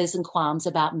fears and qualms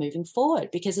about moving forward.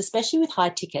 Because especially with high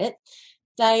ticket,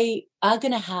 they are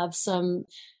going to have some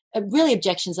really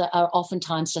objections that are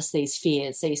oftentimes just these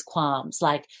fears, these qualms,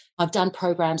 like, I've done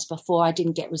programs before, I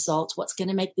didn't get results. What's going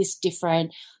to make this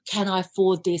different? Can I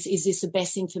afford this? Is this the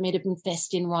best thing for me to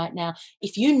invest in right now?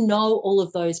 If you know all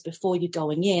of those before you're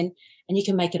going in, and you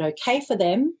can make it okay for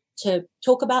them to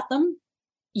talk about them,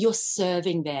 you're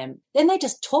serving them. Then they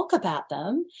just talk about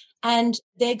them, and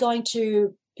they're going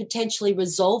to potentially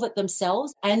resolve it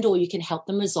themselves, and or you can help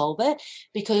them resolve it,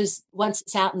 because once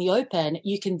it's out in the open,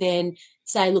 you can then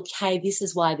say, look, hey, this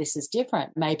is why this is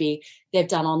different. Maybe they've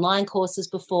done online courses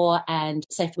before, and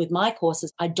say with my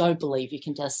courses, I don't believe you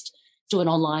can just do an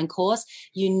online course.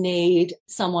 You need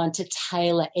someone to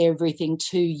tailor everything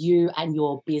to you and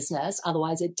your business.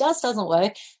 Otherwise, it just doesn't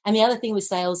work. And the other thing with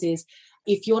sales is,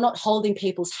 if you're not holding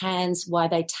people's hands while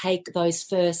they take those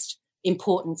first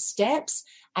important steps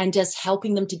and just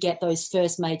helping them to get those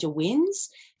first major wins,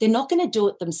 they're not going to do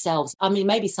it themselves. I mean,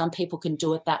 maybe some people can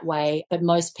do it that way, but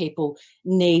most people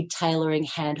need tailoring,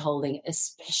 hand-holding,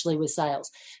 especially with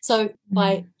sales. So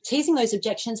by teasing those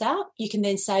objections out, you can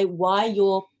then say why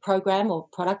your program or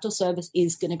product or service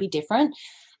is going to be different.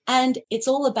 And it's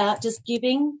all about just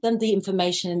giving them the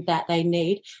information that they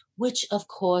need, which of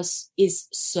course is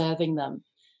serving them.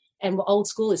 and what old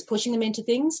school is pushing them into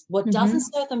things. What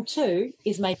doesn't serve them too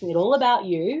is making it all about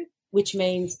you, which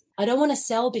means I don't want to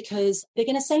sell because they're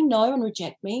going to say no and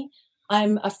reject me.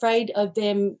 I'm afraid of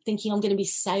them thinking I'm going to be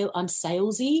I'm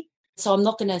salesy, so I'm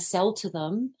not going to sell to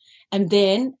them. And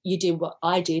then you did what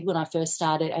I did when I first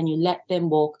started, and you let them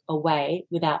walk away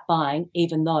without buying,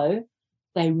 even though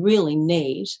they really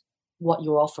need what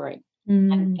you're offering.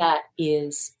 And that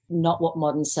is not what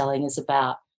modern selling is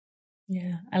about.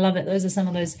 Yeah, I love it. Those are some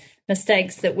of those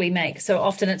mistakes that we make. So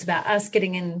often it's about us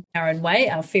getting in our own way,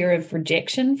 our fear of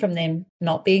rejection from them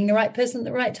not being the right person at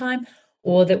the right time,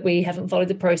 or that we haven't followed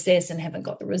the process and haven't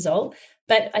got the result.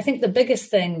 But I think the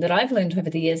biggest thing that I've learned over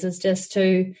the years is just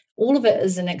all of it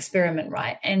is an experiment,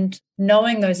 right? And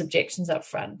knowing those objections up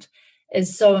front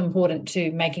is so important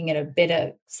to making it a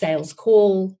better sales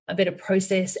call, a better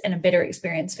process, and a better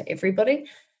experience for everybody.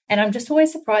 And I'm just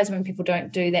always surprised when people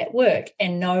don't do that work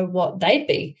and know what they'd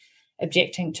be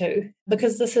objecting to,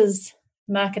 because this is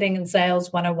marketing and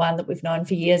sales 101 that we've known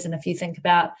for years. And if you think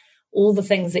about all the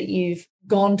things that you've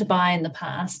gone to buy in the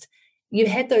past, you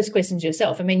had those questions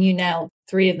yourself. I mean, you nailed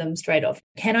 3 of them straight off.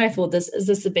 Can I afford this? Is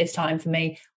this the best time for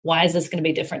me? Why is this going to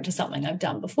be different to something I've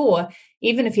done before?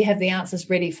 Even if you have the answers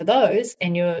ready for those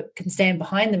and you can stand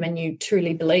behind them and you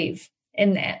truly believe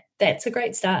in that, that's a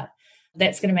great start.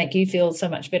 That's going to make you feel so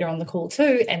much better on the call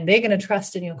too. And they're going to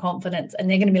trust in your confidence. And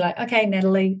they're going to be like, okay,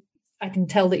 Natalie, I can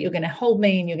tell that you're going to hold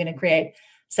me and you're going to create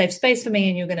safe space for me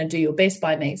and you're going to do your best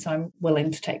by me. So I'm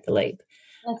willing to take the leap.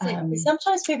 That's it.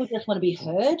 Sometimes people just want to be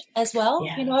heard as well.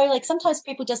 Yeah. You know, like sometimes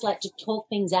people just like to talk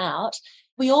things out.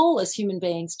 We all as human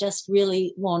beings just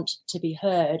really want to be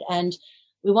heard, and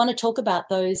we want to talk about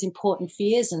those important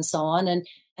fears and so on. And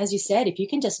as you said, if you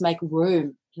can just make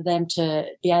room for them to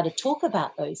be able to talk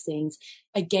about those things,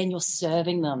 again, you're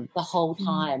serving them the whole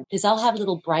time, because they'll have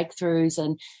little breakthroughs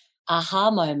and aha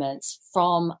moments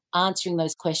from answering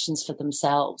those questions for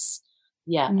themselves.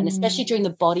 Yeah. And especially during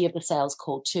the body of the sales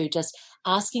call too, just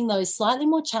asking those slightly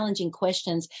more challenging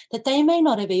questions that they may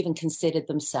not have even considered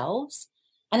themselves.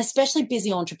 And especially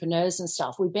busy entrepreneurs and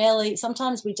stuff,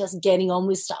 sometimes we're just getting on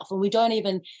with stuff and we don't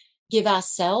even give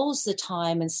ourselves the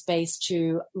time and space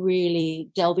to really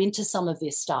delve into some of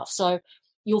this stuff. So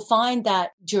you'll find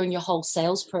that during your whole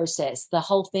sales process, the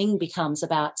whole thing becomes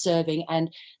about serving,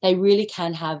 and they really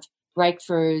can have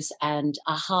breakthroughs and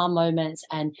aha moments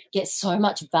and get so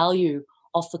much value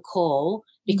off the call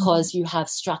because you have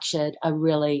structured a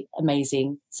really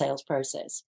amazing sales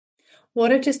process.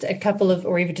 What are just a couple of,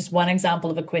 or even just one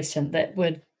example of a question that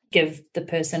would give the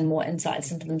person more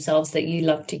insights into themselves that you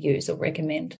love to use or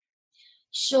recommend?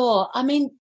 Sure. I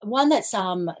mean, one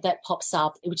that pops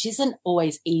up, which isn't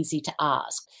always easy to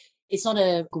ask. It's not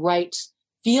a great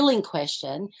feeling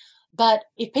question, but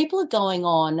if people are going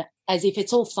on as if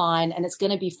it's all fine and it's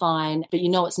going to be fine, but you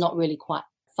know it's not really quite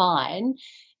fine,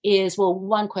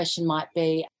 one question might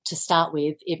be, to start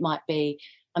with, it might be,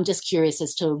 I'm just curious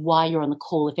as to why you're on the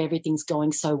call if everything's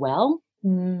going so well.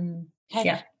 Okay.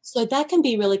 Yeah. So that can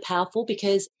be really powerful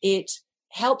because it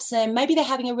helps them. Maybe they're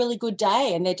having a really good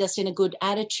day and they're just in a good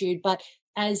attitude, but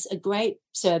as a great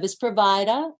service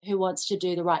provider who wants to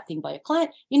do the right thing by your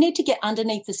client, you need to get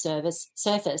underneath the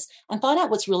surface and find out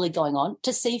what's really going on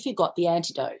to see if you've got the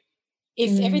antidote.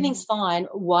 If everything's fine,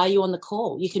 why are you on the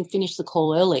call? You can finish the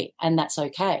call early and that's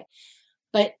okay.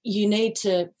 But you need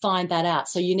to find that out.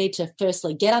 So you need to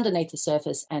firstly get underneath the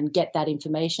surface and get that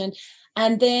information.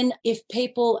 And then if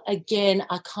people, again,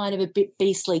 are kind of a bit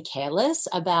beastly careless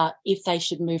about if they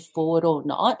should move forward or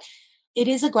not, it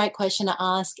is a great question to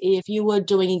ask. If you were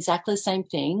doing exactly the same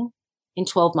thing in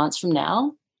 12 months from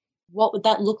now, what would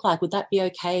that look like? Would that be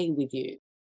okay with you?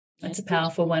 That's a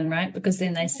powerful one, right? Because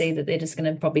then they see that they're just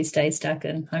going to probably stay stuck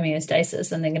in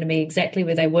homeostasis and they're going to be exactly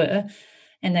where they were.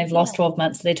 And they've lost 12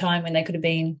 months of their time when they could have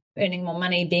been earning more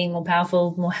money, being more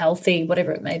powerful, more healthy,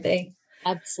 whatever it may be.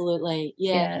 Absolutely.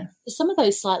 Yeah. Some of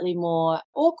those slightly more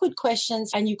awkward questions,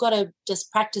 and you've got to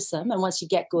just practice them. And once you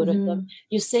get good at them,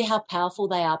 you'll see how powerful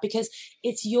they are, because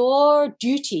it's your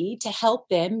duty to help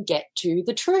them get to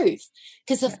the truth.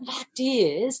 Because the fact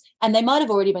is, and they might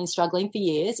have already been struggling for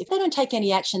years, if they don't take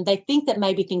any action, they think that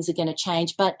maybe things are going to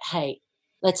change. But hey,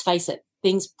 let's face it,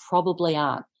 things probably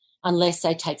aren't, unless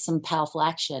they take some powerful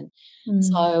action.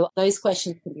 So those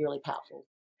questions can be really powerful.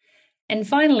 And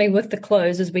finally, with the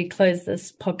close, as we close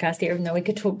this podcast here, even though we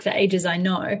could talk for ages, I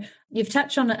know, you've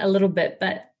touched on it a little bit,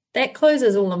 but that close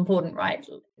is all important, right?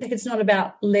 Like, it's not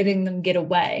about letting them get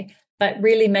away, but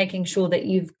really making sure that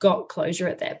you've got closure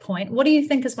at that point. What do you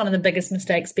think is one of the biggest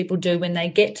mistakes people do when they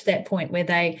get to that point where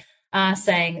they are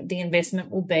saying the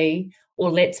investment will be, or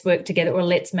let's work together, or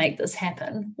let's make this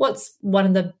happen. What's one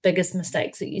of the biggest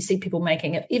mistakes that you see people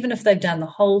making, even if they've done the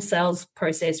whole sales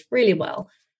process really well?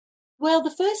 Well,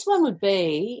 the first one would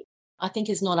be, I think,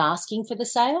 is not asking for the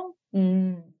sale.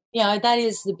 Mm. That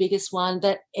is the biggest one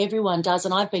that everyone does,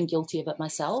 and I've been guilty of it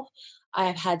myself. I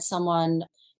have had someone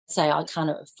say, I can't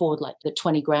afford like the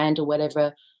 20 grand or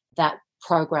whatever that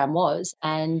program was,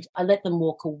 and I let them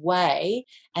walk away,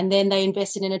 and then they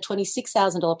invested in a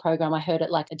 $26,000 program. I heard it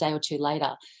like a day or two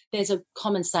later. There's a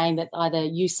common saying that either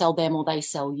you sell them or they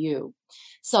sell you.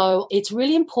 So it's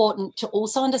really important to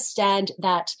also understand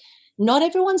that not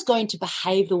everyone's going to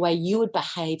behave the way you would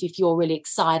behave if you're really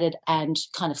excited and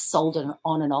kind of sold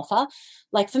on an offer.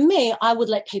 Like for me, I would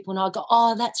let people know, I go,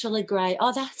 oh, that's really great.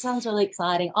 Oh, that sounds really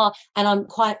exciting. Oh, and I'm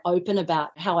quite open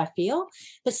about how I feel.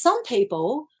 But some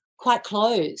people quite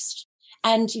closed.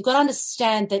 And you've got to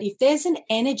understand that if there's an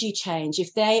energy change,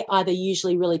 if they either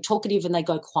usually really talkative and they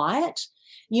go quiet,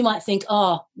 you might think,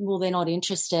 oh, well, they're not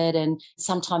interested. And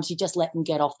sometimes you just let them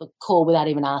get off the call without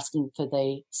even asking for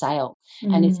the sale.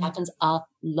 And it happens a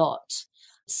lot.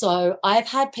 So I've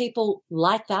had people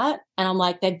like that. And I'm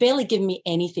like, they've barely given me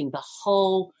anything, the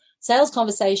whole sales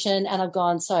conversation. And I've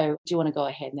gone, so do you want to go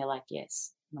ahead? And they're like,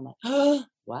 yes. And I'm like, oh,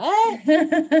 what?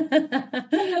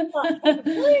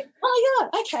 Really? Oh,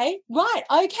 yeah. Okay. Right.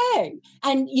 Okay.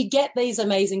 And you get these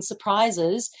amazing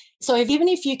surprises. So even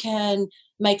if you can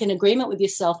make an agreement with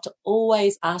yourself to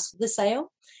always ask for the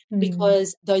sale,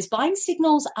 because those buying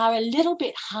signals are a little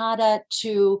bit harder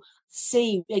to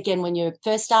see, again, when you're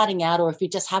first starting out or if you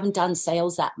just haven't done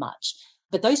sales that much.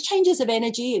 But those changes of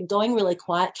energy and going really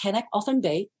quiet can often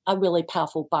be a really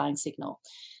powerful buying signal.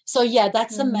 So, yeah,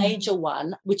 that's a major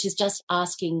one, which is just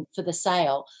asking for the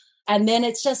sale. And then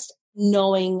it's just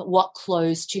knowing what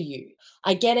closed to you.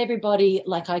 I get everybody,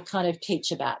 like I kind of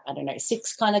teach about,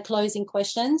 6 kind of closing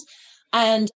questions.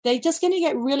 And they're just going to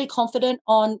get really confident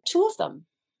on 2 of them.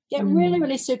 Get really,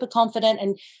 really super confident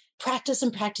and practice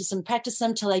and practice and practice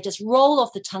them till they just roll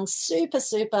off the tongue super,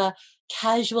 super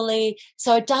casually.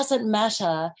 So it doesn't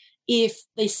matter if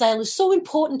the sale is so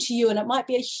important to you and it might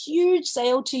be a huge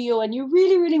sale to you and you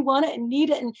really, really want it and need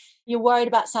it and you're worried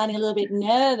about sounding a little bit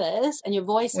nervous and your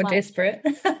voice Or desperate.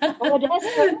 Or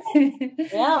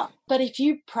desperate. Yeah. But if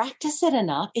you practice it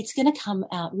enough, it's going to come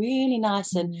out really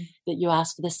nice and that you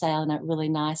ask for the sale in that really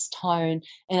nice tone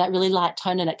and that really light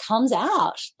tone and it comes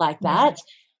out like that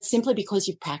simply because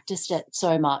you've practiced it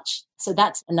so much. So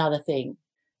that's another thing.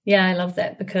 Yeah, I love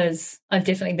that because I've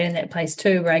definitely been in that place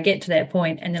too where I get to that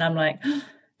point and then I'm like, oh,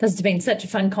 this has been such a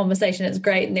fun conversation. It's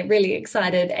great. And they're really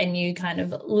excited and you kind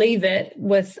of leave it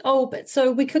with, oh, but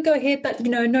so we could go ahead, but,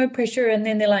 no pressure. And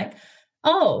then they're like,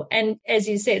 oh, and as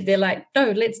you said, they're like, no,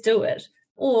 let's do it.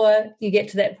 Or you get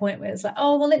to that point where it's like,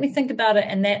 oh, well, let me think about it.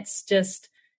 And that's just,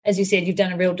 as you said, you've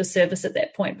done a real disservice at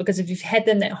that point because if you've had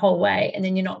them that whole way and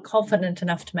then you're not confident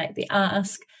enough to make the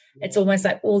ask, it's almost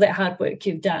like all that hard work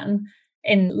you've done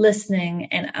in listening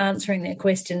and answering their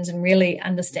questions and really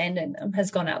understanding them has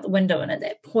gone out the window. And at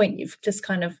that point, you've just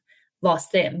kind of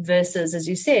lost them versus, as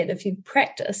you said, if you've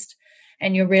practiced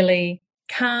and you're really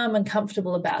calm and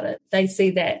comfortable about it, they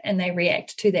see that and they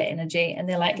react to that energy and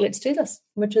they're like, let's do this,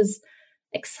 which is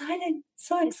exciting.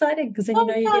 So exciting because then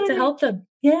you get to help them.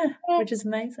 Yeah, which is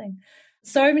amazing.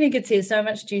 So many good here, so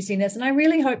much juiciness. And I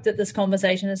really hope that this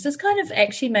conversation has just kind of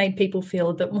actually made people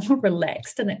feel a bit more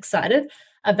relaxed and excited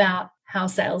about how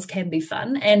sales can be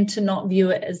fun and to not view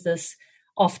it as this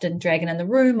often dragon in the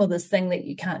room or this thing that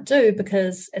you can't do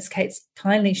because, as Kate's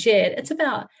kindly shared, it's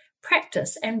about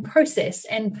practice and process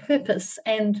and purpose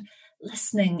and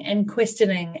listening and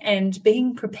questioning and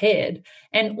being prepared.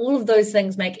 And all of those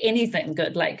things make anything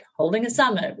good, like holding a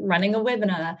summit, running a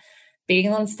webinar,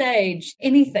 being on stage,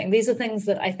 anything. These are things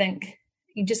that I think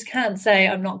you just can't say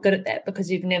I'm not good at that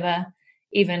because you've never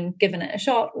even given it a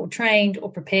shot or trained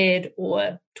or prepared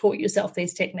or taught yourself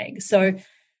these techniques. So,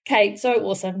 Kate, so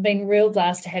awesome. Been real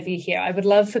blast to have you here. I would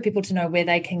love for people to know where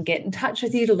they can get in touch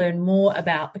with you to learn more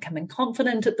about becoming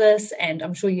confident at this. And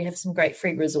I'm sure you have some great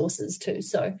free resources too.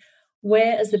 So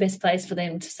where is the best place for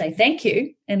them to say thank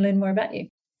you and learn more about you?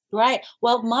 Great.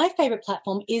 Well, my favorite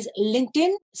platform is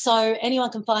LinkedIn. So anyone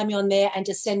can find me on there and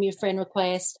just send me a friend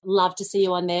request. Love to see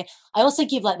you on there. I also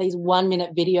give like these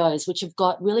 1-minute videos, which have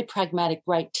got really pragmatic,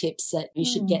 great tips that you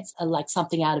should get like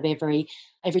something out of every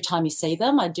time you see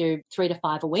them. I do 3 to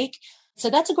 5 a week. So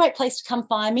that's a great place to come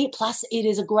find me. Plus, it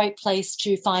is a great place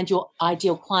to find your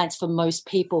ideal clients for most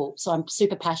people. So I'm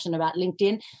super passionate about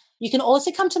LinkedIn. You can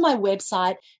also come to my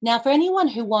website. Now, for anyone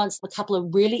who wants a couple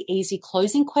of really easy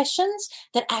closing questions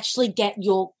that actually get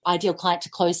your ideal client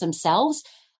to close themselves,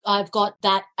 I've got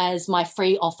that as my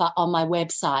free offer on my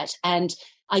website. And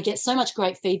I get so much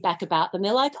great feedback about them.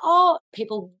 They're like, oh,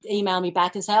 people email me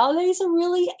back and say, oh, these are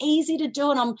really easy to do.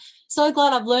 And I'm so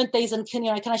glad I've learned these, and can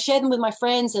I share them with my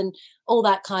friends and all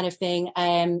that kind of thing.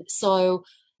 So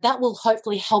that will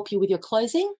hopefully help you with your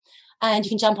closing. And you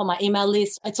can jump on my email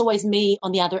list. It's always me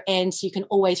on the other end. So you can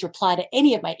always reply to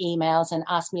any of my emails and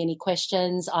ask me any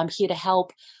questions. I'm here to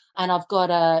help. And I've got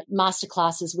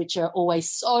masterclasses, which are always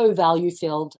so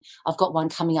value-filled. I've got one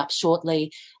coming up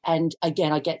shortly. And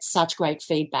again, I get such great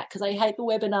feedback because I hate the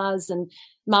webinars and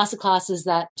masterclasses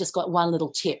that just got one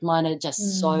little tip. Mine are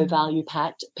just so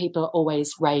value-packed. People are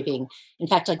always raving. In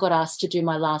fact, I got asked to do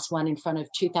my last one in front of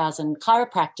 2,000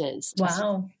 chiropractors.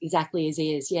 Wow. Exactly as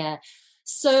is, yeah.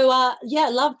 So,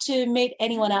 love to meet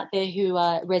anyone out there who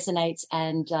resonates,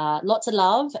 and lots of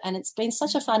love. And it's been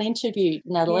such a fun interview,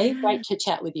 Natalie. Yeah. Great to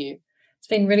chat with you. It's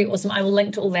been really awesome. I will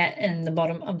link to all that in the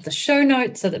bottom of the show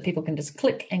notes so that people can just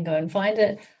click and go and find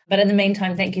it. But in the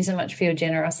meantime, thank you so much for your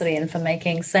generosity and for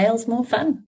making sales more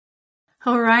fun.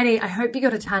 Alrighty, I hope you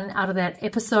got a ton out of that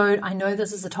episode. I know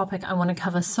this is a topic I want to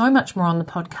cover so much more on the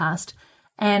podcast.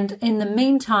 And in the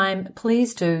meantime,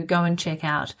 please do go and check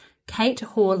out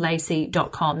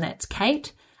KateHorlacy.com. That's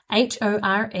Kate,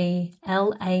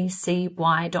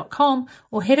 HORELACY.com,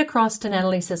 or head across to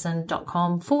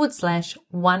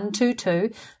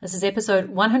nataliesisson.com/122. This is episode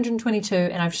 122,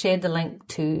 and I've shared the link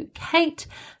to Kate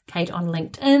on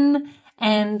LinkedIn,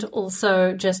 and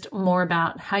also just more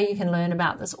about how you can learn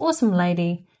about this awesome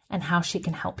lady and how she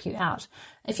can help you out.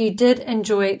 If you did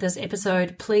enjoy this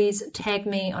episode, please tag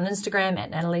me on Instagram at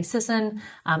Natalie Sisson.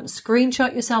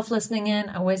 Screenshot yourself listening in.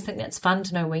 I always think that's fun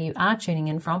to know where you are tuning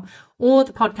in from, or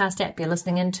the podcast app you're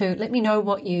listening into. Let me know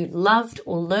what you loved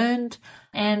or learned,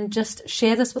 and just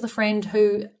share this with a friend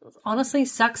who honestly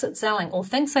sucks at selling, or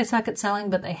thinks they suck at selling,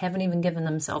 but they haven't even given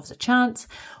themselves a chance,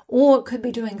 or could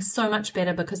be doing so much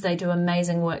better because they do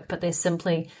amazing work, but they're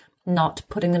simply not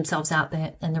putting themselves out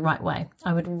there in the right way.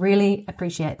 I would really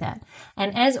appreciate that.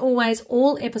 And as always,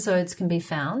 all episodes can be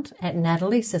found at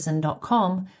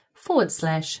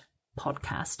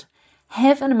nataliesisson.com/podcast.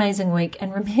 Have an amazing week,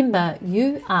 and remember,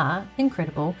 you are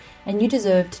incredible and you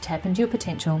deserve to tap into your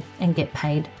potential and get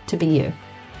paid to be you.